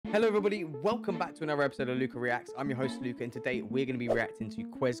Hello everybody, welcome back to another episode of Luca Reacts. I'm your host Luca, and today we're going to be reacting to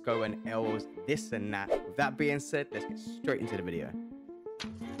Quezgo and L's This and That. With that being said, let's get straight into the video.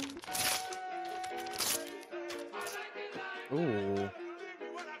 Ooh.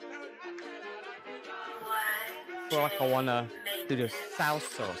 I feel like I want to do the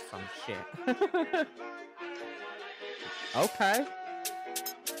salsa or some shit. Okay.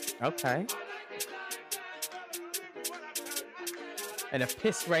 Okay. And a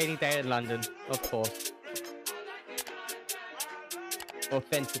piss rainy day in London, of course.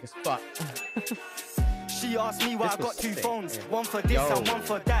 Authentic as fuck. She asked me why I got two phones, one for this and one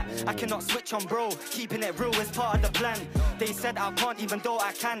for that. I cannot switch on, bro, keeping it real is part of the plan. They said I can't even though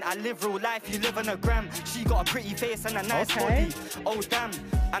I can. I live real life, you live on a gram. She got a pretty face and a nice body, oh damn.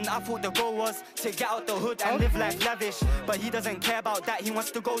 And I thought the goal was to get out the hood and live life lavish. But he doesn't care about that, he wants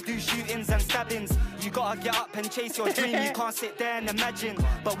to go do shootings and stabbings. You gotta get up and chase your dream, you can't sit there and imagine.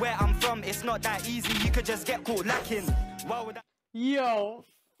 But where I'm from, it's not that easy, you could just get caught lacking. Why would I... Yo,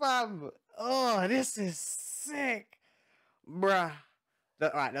 fam. Oh, this is sick. Bruh.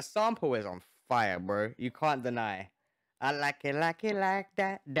 The sample is on fire, bro. You can't deny. I like it like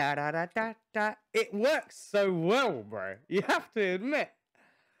that. Da da da da da. It works so well, bro. You have to admit.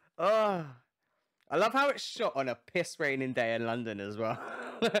 Oh, I love how it's shot on a piss raining day in London as well.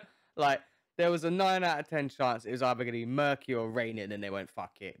 Like, there was a 9 out of 10 chance it was either going to be murky or raining, and they went,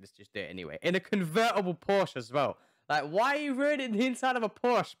 fuck it, let's just do it anyway. In a convertible Porsche as well. Like, why are you ruining the inside of a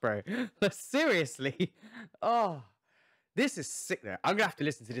Porsche, bro? Like, seriously? Oh, this is sick, though. I'm going to have to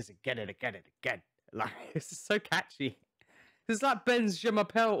listen to this again and again and again. Like, this is so catchy. It's like Ben's Je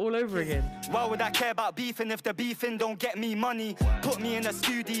m'appelle all over again. Why would I care about beefing if the beefing don't get me money? Put me in a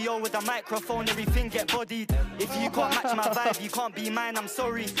studio with a microphone, everything get bodied. If you can't match my vibe, you can't be mine, I'm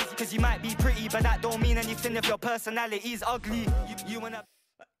sorry. Cause you might be pretty, but that don't mean anything if your personality's ugly. You wanna...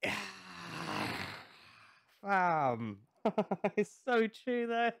 It's so true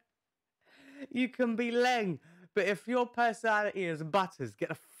though. You can be Leng, but if your personality is Butters, get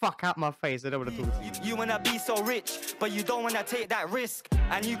the fuck out my face. I don't want to talk to you. You wanna be so rich, but you don't wanna take that risk.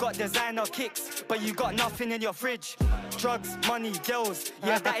 And you got designer kicks, but you got nothing in your fridge. Drugs, money, girls,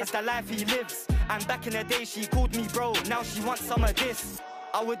 yeah, that is the life he lives. And back in the day she called me bro, now she wants some of this.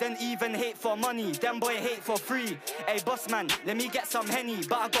 I wouldn't even hate for money, them boy hate for free. Hey boss man, let me get some Henny,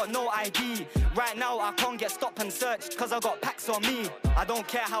 but I got no ID. Right now I can't get stop and searched, cause I got packs on me. I don't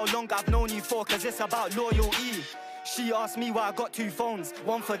care how long I've known you for, cause it's about loyalty. She asked me why I got two phones,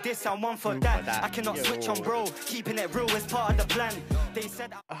 one for this and one for that. I cannot switch on, bro, keeping it real is part of the plan. They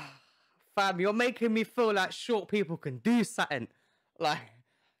said fam, you're making me feel like short people can do something. Like,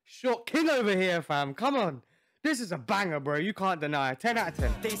 short king over here, fam, come on. This is a banger, bro. You can't deny. 10 out of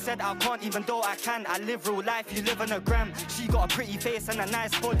 10. They said I can't even though I can. I live real life, you live on a gram. She got a pretty face and a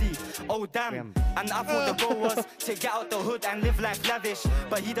nice body, oh damn. And I thought the goal was to get out the hood and live life lavish.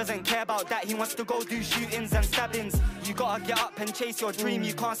 But he doesn't care about that, he wants to go do shootings and stabbings. You gotta get up and chase your dream,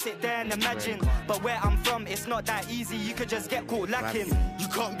 you can't sit there and imagine. But where I'm from, it's not that easy, you could just get caught lacking. You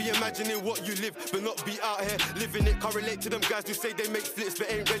can't be imagining what you live, but not be out here living it. Can't relate to them guys who say they make flips,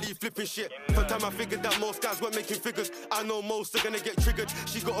 but ain't really flipping shit. For time I figured that most guys weren't making figures. I know most are gonna get triggered.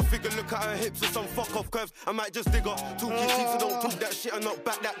 She got a figure, look at her hips with some fuck off curves. I might just dig her. Talking cheap, so don't talk that shit and not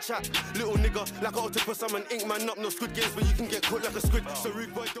back that chat. Little nigga, like octopus, I'm an ink man up. No Squid Games, but you can get caught like a squid. So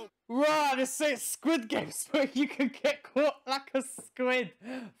rude boy, don't. Right, this is Squid Games, where you can get caught like a squid.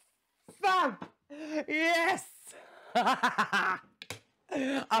 Fam! Yes!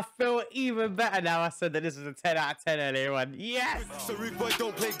 I feel even better now I said that this was a 10 out of 10 earlier one. Yes! So rude boy,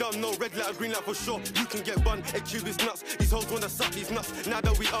 don't play dumb. No red light or green light for sure. You can get bun. A cube is nuts. These hoes wanna suck these nuts. Now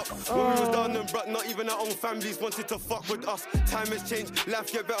that we up. When we was down and bruh, not even our own families wanted to fuck with us. Time has changed.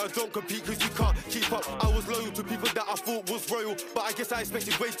 Life get better. Don't compete cause you can't keep up. I was loyal to people that I thought was royal, but I guess I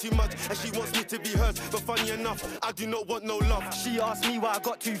expected way too much. And she wants me to be hers. But funny enough, I do not want no love. She asked me why I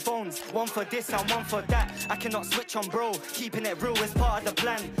got two phones, one for this and one for that. I cannot switch on, bro, keeping it real is part of the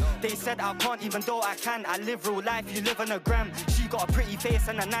plan. They said I can't even though I can. I live real life, you live on a gram. She got a pretty face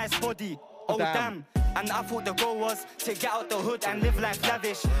and a nice body, oh damn. And I thought the goal was to get out the hood and live life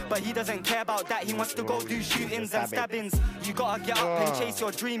lavish. But he doesn't care about that, he wants to go do shootings and stabbings. You gotta get up and chase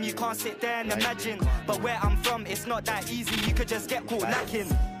your dream, you can't sit there and imagine. But where I'm from, it's not that easy, you could just get caught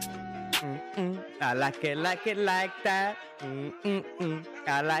lacking. I like it like that.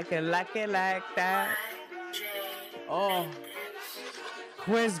 I like it like that. Oh,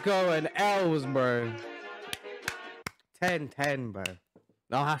 Quezgo and L's, bro. 10-10, bro.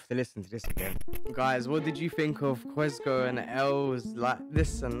 I'll have to listen to this again. Guys, what did you think of Quezgo and L's like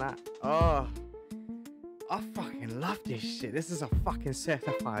this and that? Oh, I fucking love this shit. This is a fucking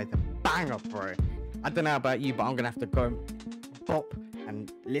certified banger, bro. I don't know about you, but I'm gonna have to go bop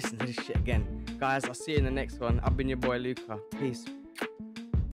and listen to this shit again. Guys, I'll see you in the next one. I've been your boy Luca. Peace.